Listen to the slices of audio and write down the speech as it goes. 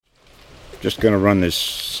Just going to run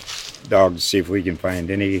this dog to see if we can find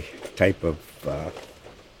any type of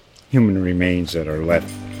human remains that are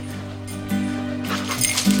left.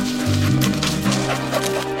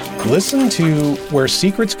 Listen to Where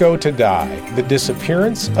Secrets Go to Die, The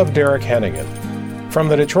Disappearance of Derek Hennigan. From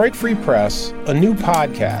the Detroit Free Press, a new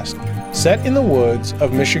podcast set in the woods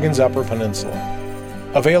of Michigan's Upper Peninsula.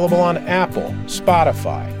 Available on Apple,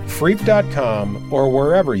 Spotify, Freep.com, or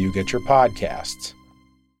wherever you get your podcasts.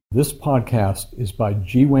 This podcast is by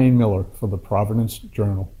G. Wayne Miller for the Providence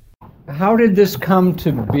Journal. How did this come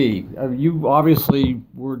to be? You obviously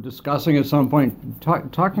were discussing at some point.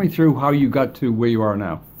 Talk me through how you got to where you are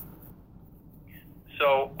now.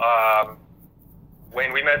 So,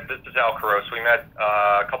 Wayne, we met, this is Al Caros, we met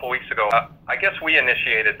a couple weeks ago. I guess we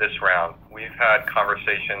initiated this round. We've had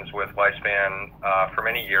conversations with Lifespan for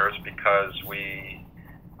many years because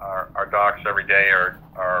our docs every day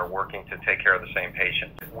are working to take care of the same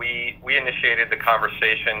patient. We initiated the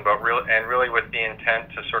conversation, but really with the intent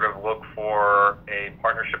to sort of look for a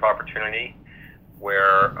partnership opportunity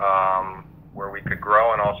where we could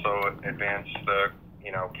grow and also advance the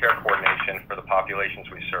care coordination for the populations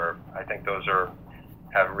we serve. I think those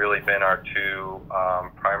have really been our two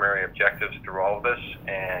primary objectives through all of this,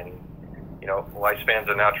 and Lifespan's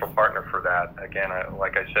a natural partner for that. Again,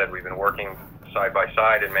 like I said, we've been working side by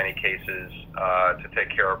side in many cases to take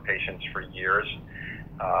care of patients for years,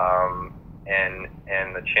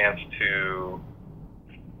 and the chance to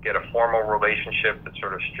get a formal relationship that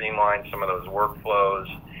sort of streamlines some of those workflows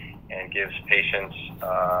and gives patients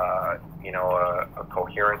a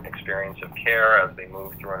coherent experience of care as they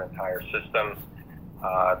move through an entire system.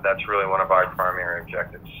 That's really one of our primary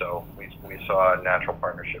objectives. So we saw a natural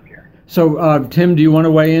partnership here. So, Tim, do you want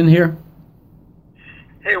to weigh in here?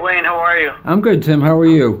 Hey, Wayne, how are you? I'm good, Tim. How are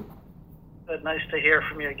you? Good. Nice to hear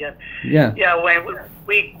from you again. Yeah. Yeah, Wayne,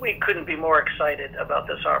 we couldn't be more excited about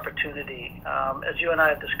this opportunity. As you and I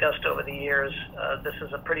have discussed over the years, this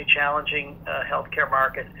is a pretty challenging healthcare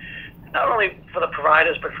market, not only for the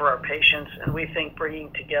providers, but for our patients. And we think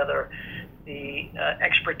bringing together the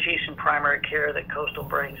expertise in primary care that Coastal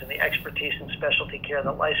brings and the expertise in specialty care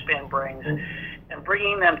that Lifespan brings, and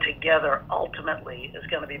bringing them together ultimately is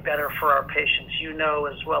going to be better for our patients. You know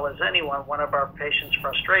as well as anyone, one of our patients'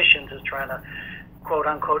 frustrations is trying to, quote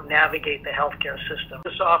unquote, navigate the healthcare system.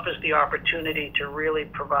 This offers the opportunity to really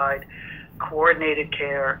provide coordinated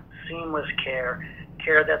care, seamless care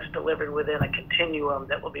that's delivered within a continuum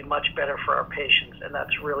that will be much better for our patients, and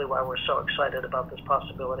that's really why we're so excited about this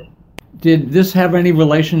possibility. Did this have any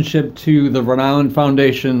relationship to the Rhode Island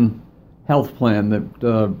Foundation health plan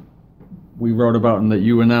that we wrote about and that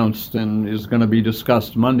you announced and is going to be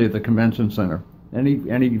discussed Monday at the convention center? Any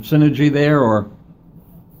synergy there, or?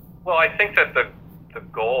 Well, I think that the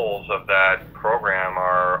goals of that program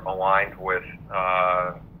are aligned with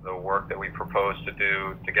the work that we propose to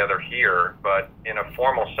do together here, but in a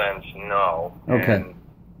formal sense, no. Okay. And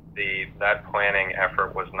that planning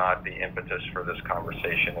effort was not the impetus for this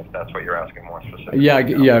conversation, if that's what you're asking more specifically.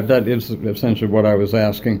 Yeah, that is essentially what I was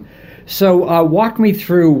asking. So walk me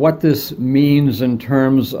through what this means in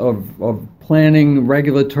terms of planning,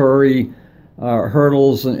 regulatory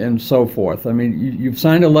hurdles, and so forth. I mean, you've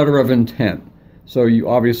signed a letter of intent, so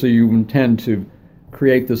you intend to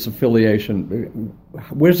create this affiliation.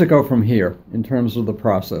 Where does it go from here in terms of the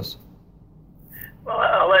process? Well,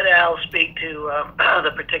 I'll let Al speak to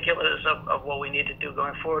the particulars of what we need to do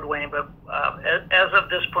going forward, Wayne, but as of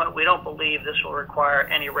this point, we don't believe this will require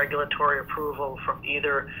any regulatory approval from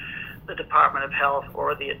either the Department of Health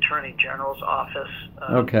or the Attorney General's office.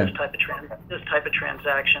 Okay. This type of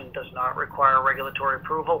transaction does not require regulatory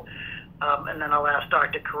approval. And then I'll ask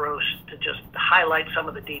Dr. Caros to just highlight some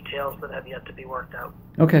of the details that have yet to be worked out.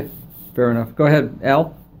 Okay, fair enough. Go ahead,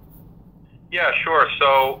 Al. Yeah, sure.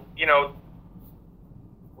 So,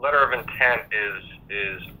 letter of intent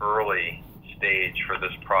is early stage for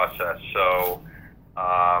this process. So,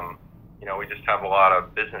 we just have a lot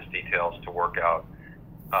of business details to work out.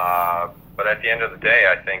 But at the end of the day,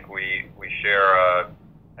 I think we share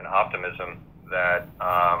an optimism that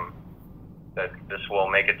that this will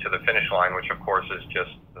make it to the finish line, which of course is just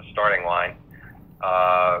the starting line.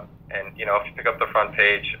 And if you pick up the front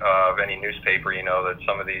page of any newspaper, you know that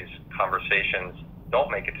some of these conversations don't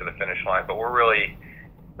make it to the finish line. But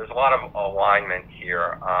there's a lot of alignment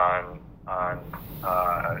here on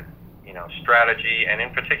strategy, and in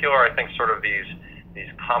particular, I think sort of these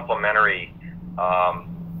complementary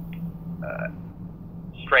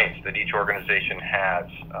strengths that each organization has.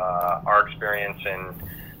 Our experience in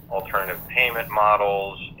alternative payment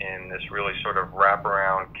models, in this really sort of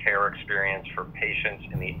wraparound care experience for patients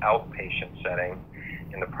in the outpatient setting,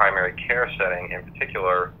 in the primary care setting in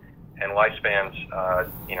particular, and Lifespan's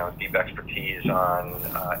deep expertise on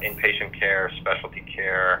inpatient care, specialty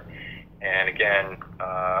care, and again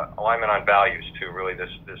alignment on values too. Really,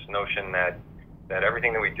 this notion that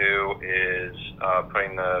everything that we do is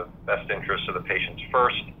putting the best interests of the patients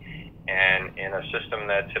first, and in a system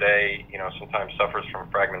that today sometimes suffers from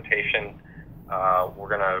fragmentation, we're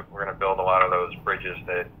gonna build a lot of those bridges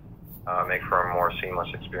that make for a more seamless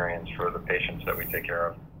experience for the patients that we take care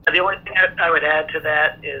of. The only thing I would add to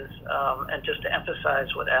that is, and just to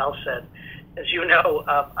emphasize what Al said, as you know,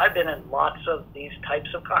 I've been in lots of these types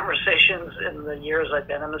of conversations in the years I've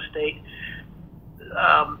been in the state.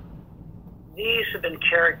 These have been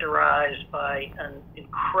characterized by an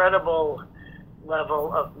incredible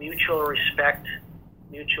level of mutual respect,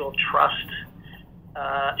 mutual trust,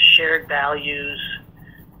 shared values.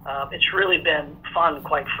 It's really been fun,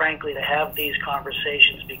 quite frankly, to have these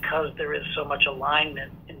conversations because there is so much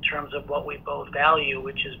alignment in terms of what we both value,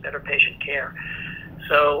 which is better patient care.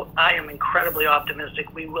 So I am incredibly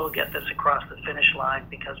optimistic we will get this across the finish line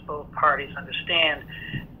because both parties understand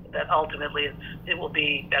that ultimately it will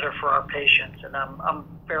be better for our patients, and I'm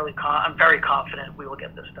very confident we will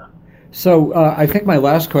get this done. So I think my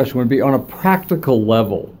last question would be, on a practical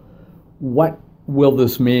level, what will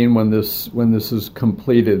this mean when this is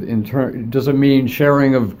completed? Does it mean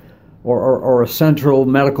sharing of or a central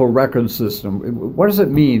medical record system? What does it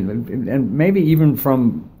mean? And maybe even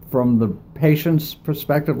from the patient's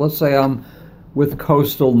perspective, let's say I'm with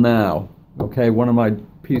Coastal now. Okay, one of my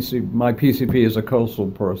PCP is a Coastal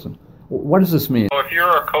person. What does this mean? Well, if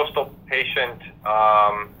you're a Coastal patient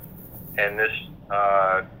and this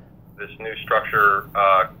new structure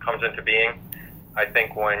comes into being, I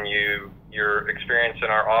think your experience in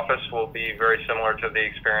our office will be very similar to the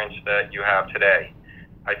experience that you have today.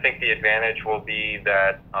 I think the advantage will be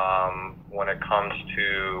that when it comes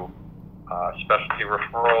to specialty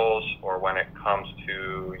referrals, or when it comes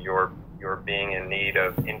to your being in need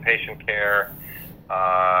of inpatient care,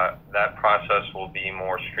 that process will be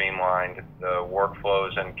more streamlined. The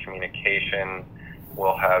workflows and communication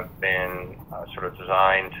will have been sort of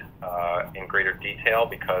designed in greater detail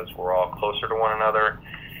because we're all closer to one another.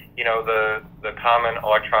 The common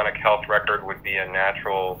electronic health record would be a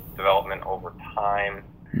natural development over time.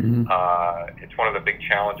 Mm-hmm. It's one of the big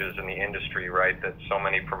challenges in the industry, right? That so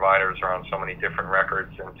many providers are on so many different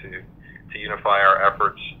records, and to unify our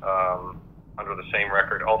efforts under the same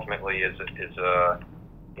record ultimately is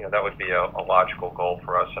that would be a logical goal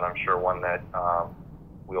for us, and I'm sure one that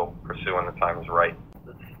we'll pursue when the time is right.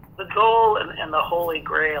 The goal and the holy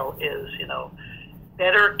grail is,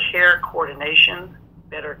 better care coordination,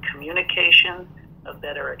 better communication, a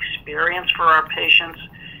better experience for our patients.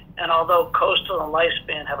 And although Coastal and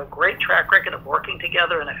Lifespan have a great track record of working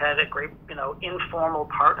together and have had a great, informal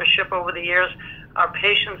partnership over the years, our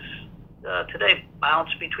patients today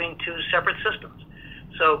bounce between two separate systems.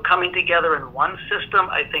 So coming together in one system,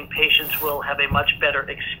 I think patients will have a much better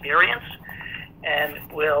experience and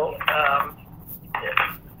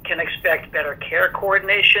can expect better care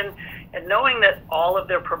coordination. And knowing that all of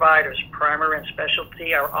their providers, primary and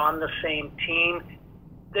specialty, are on the same team,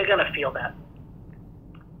 they're going to feel that.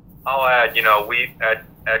 I'll add, we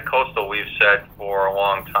at Coastal, we've said for a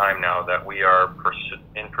long time now that we are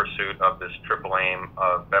in pursuit of this triple aim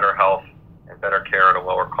of better health and better care at a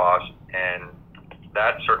lower cost, and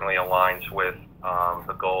that certainly aligns with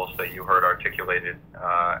the goals that you heard articulated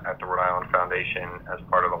at the Rhode Island Foundation as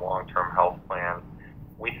part of the long-term health plan.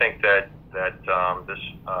 We think that this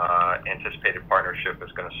anticipated partnership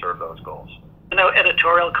is going to serve those goals.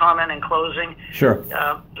 Editorial comment in closing. Sure.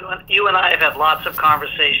 You and I have had lots of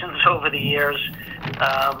conversations over the years.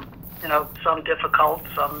 Some difficult,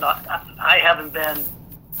 some not. I haven't been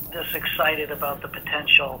this excited about the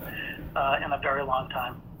potential in a very long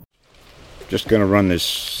time. Just going to run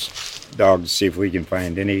this dog to see if we can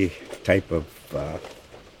find any type of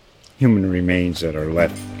human remains that are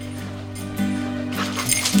left.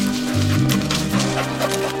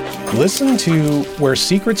 Listen to Where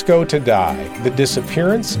Secrets Go to Die, The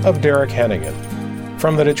Disappearance of Derek Hennigan.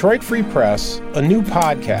 From the Detroit Free Press, a new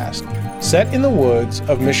podcast set in the woods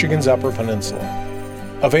of Michigan's Upper Peninsula.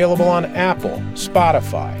 Available on Apple,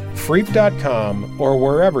 Spotify, Freep.com, or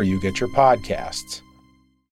wherever you get your podcasts.